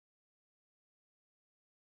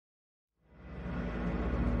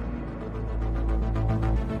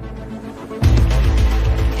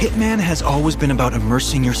Hitman has always been about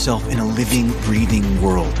immersing yourself in a living, breathing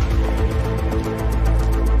world.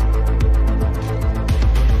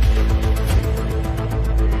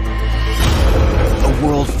 A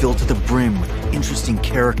world filled to the brim with interesting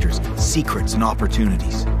characters, secrets, and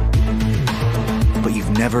opportunities. But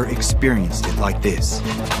you've never experienced it like this.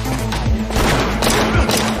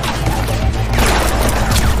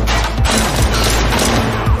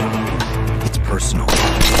 It's personal.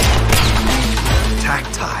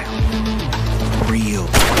 Tactile. Real.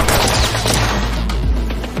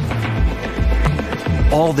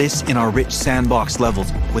 All this in our rich sandbox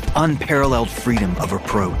levels with unparalleled freedom of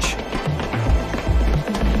approach.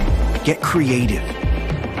 Get creative.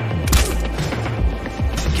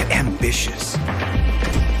 Get ambitious.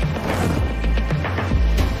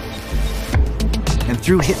 And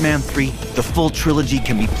through Hitman 3, the full trilogy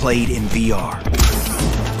can be played in VR.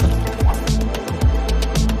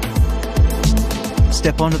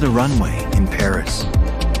 Step onto the runway in Paris.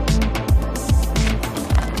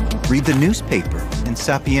 Read the newspaper in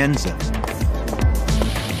Sapienza.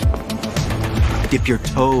 Dip your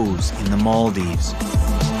toes in the Maldives.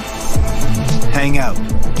 Hang out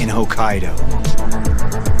in Hokkaido.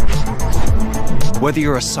 Whether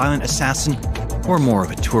you're a silent assassin or more of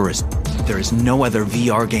a tourist, there is no other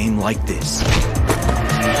VR game like this.